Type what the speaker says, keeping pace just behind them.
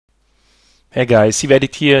Hey guys,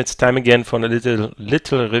 Evac here. It's time again for a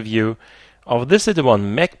little review of this little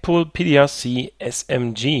one, Magpul PDR-C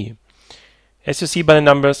SMG. As you see by the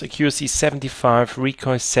numbers, accuracy 75,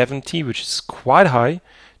 recoil 70, which is quite high.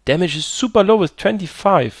 Damage is super low with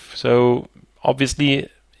 25. So obviously,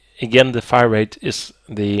 again, the fire rate is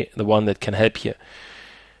the one that can help here.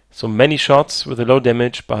 So many shots with a low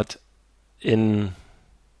damage, but in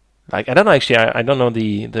I don't know actually, I don't know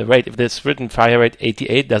the rate. If there's written fire rate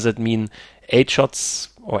 88, does it mean 8 shots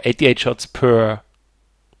or 88 shots per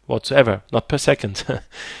whatsoever, not per second?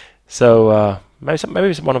 So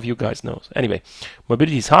maybe one of you guys knows. Anyway,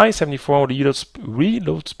 mobility is high, 74, the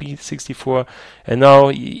reload speed 64, and now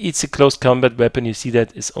it's a close combat weapon. You see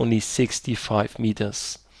that is only 65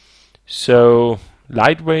 meters. So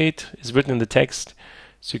lightweight is written in the text.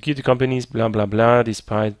 Security companies, blah blah blah.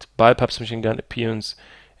 Despite bullpup submachine gun appearance,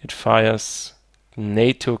 it fires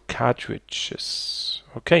NATO cartridges.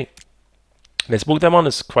 Okay, let's book them on.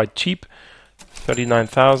 It's quite cheap,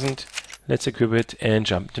 39,000. Let's equip it and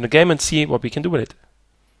jump into the game and see what we can do with it.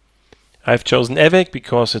 I've chosen Evac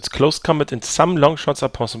because it's close combat and some long shots are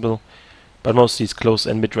possible, but mostly it's close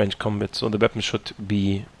and mid-range combat, so the weapon should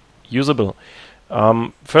be usable.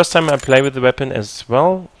 First time I play with the weapon as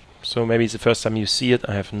well, so maybe it's the first time you see it.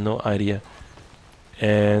 I have no idea.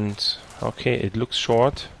 And okay, it looks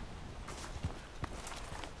short.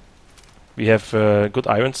 We have a good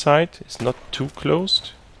iron sight. It's not too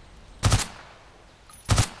closed.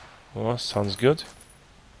 Oh, sounds good.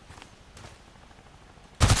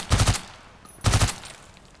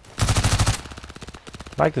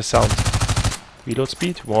 Like the sound. Reload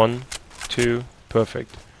speed 1, 2,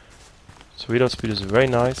 perfect. So reload speed is very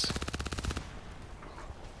nice.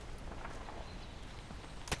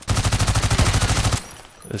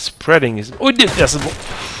 The spreading is... Oh,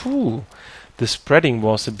 the spreading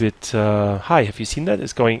was a bit high. Have you seen that?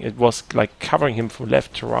 It was like covering him from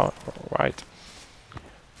left to right.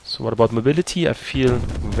 So what about mobility? I feel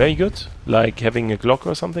very good, like having a Glock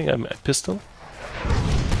or something, a pistol.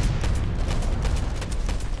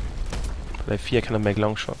 But I fear I cannot make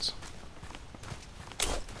long shots.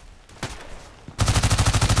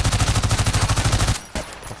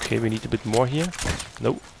 Okay, we need a bit more here.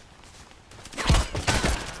 Nope.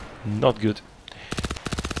 Not good.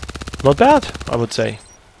 Not bad, I would say.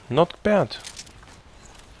 Not bad.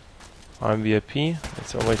 I'm VIP.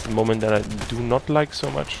 It's always the moment that I do not like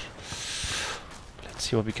so much. Let's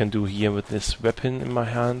see what we can do here with this weapon in my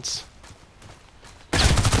hands.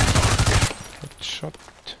 Headshot.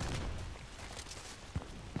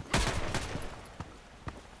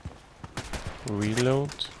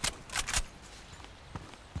 Reload.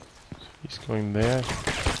 So he's going there.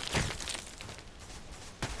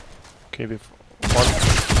 Okay, with one.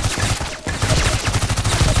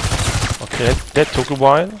 Okay, that took a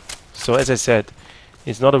while. So as I said,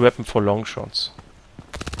 it's not a weapon for long shots.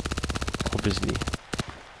 Obviously.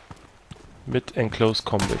 Mid and close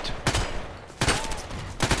combat.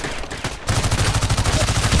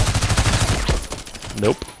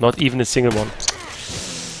 Nope, not even a single one.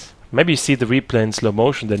 Maybe you see the replay in slow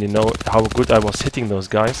motion, then you know how good I was hitting those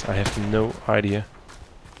guys. I have no idea.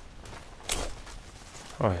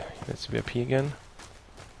 Oh, let's VIP again.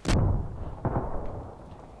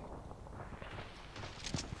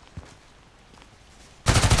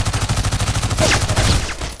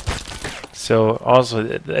 So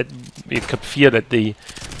also you could fear that the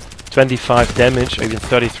 25 damage, or even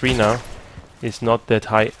 33 now, is not that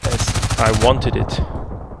high as I wanted it.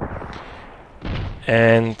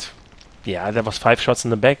 And yeah, there was 5 shots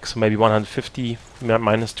in the back, so maybe 150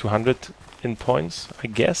 minus 200 in points, I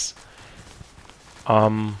guess.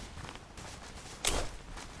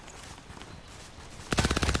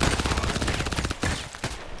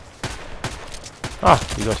 Ah,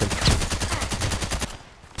 we got him.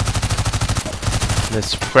 The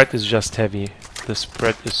spread is just heavy. The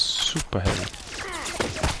spread is super heavy.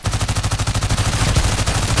 Yeah.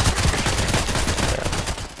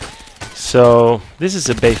 So this is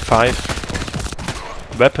a Bay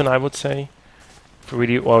 5 weapon, I would say. If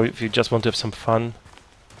really, or if you just want to have some fun,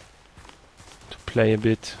 to play a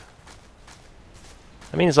bit.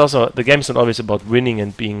 I mean, it's also, the game is not always about winning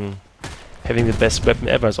and having the best weapon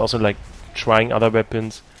ever. It's also like trying other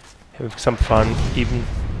weapons, having some fun, even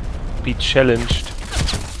be challenged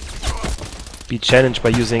by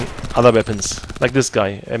using other weapons, like this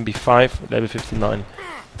guy, MB5, level 59.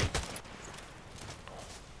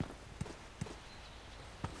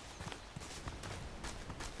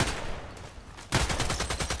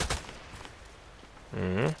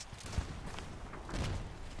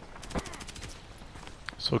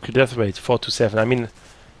 So death rate 4 to 7. I mean,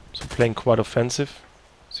 so playing quite offensive.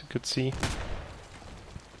 as you could see.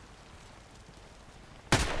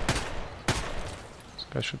 This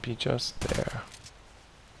guy should be just there.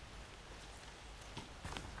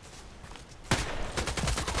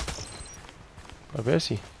 Oh, where is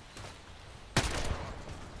he?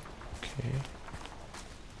 Okay.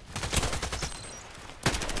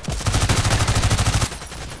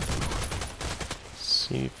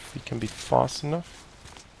 See if we can be fast enough.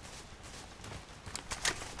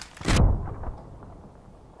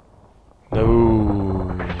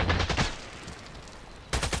 No.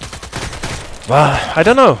 Well, I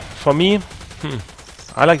don't know. For me,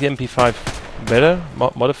 I like the MP5 better,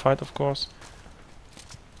 modified of course.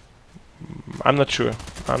 I'm not sure.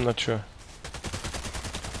 I'm not sure.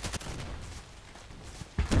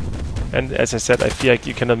 And as I said, I feel like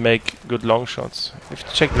you cannot make good long shots. If you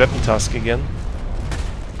check the weapon task again,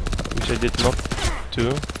 which I did not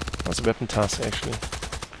do. What's a weapon task actually?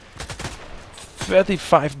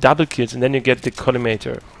 35 double kills, and then you get the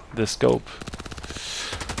collimator, the scope.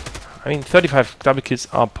 I mean, 35 double kills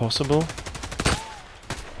are possible.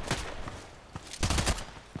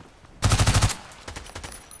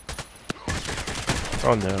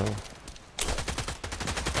 Oh no.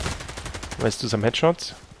 Let's do some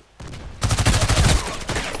headshots.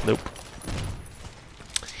 Nope.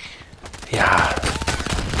 Yeah.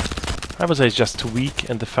 I would say it's just too weak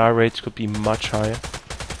and the fire rate could be much higher.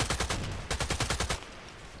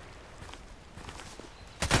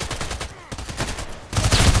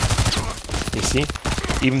 You see?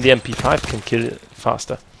 Even the MP5 can kill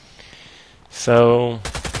faster. So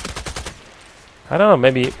I don't know,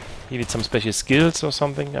 maybe you need some special skills or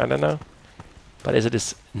something, I don't know. But as it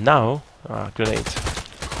is now, grenade.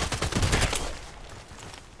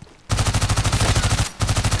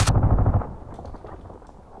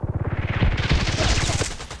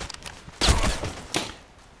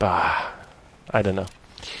 Bah, I don't know.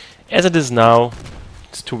 As it is now,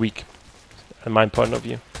 it's too weak, in my point of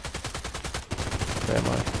view. Where am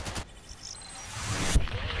I?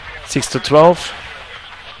 6 to 12.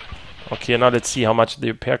 Okay, now let's see how much the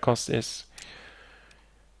repair cost is.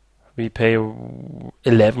 We pay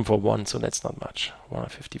 11 for one, so that's not much.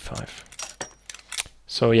 155.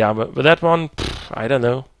 So yeah, but with that one, I don't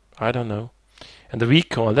know. I don't know. And the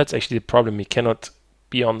recoil, that's actually the problem. You cannot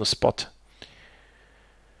be on the spot.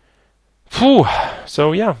 Phew.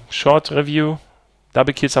 So yeah, short review.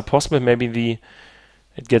 Double kills are possible. Maybe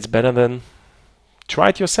it gets better then. Try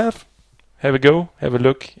it yourself. Have a go, have a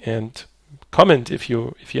look, and comment if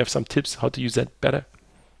you have some tips how to use that better.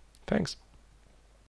 Thanks.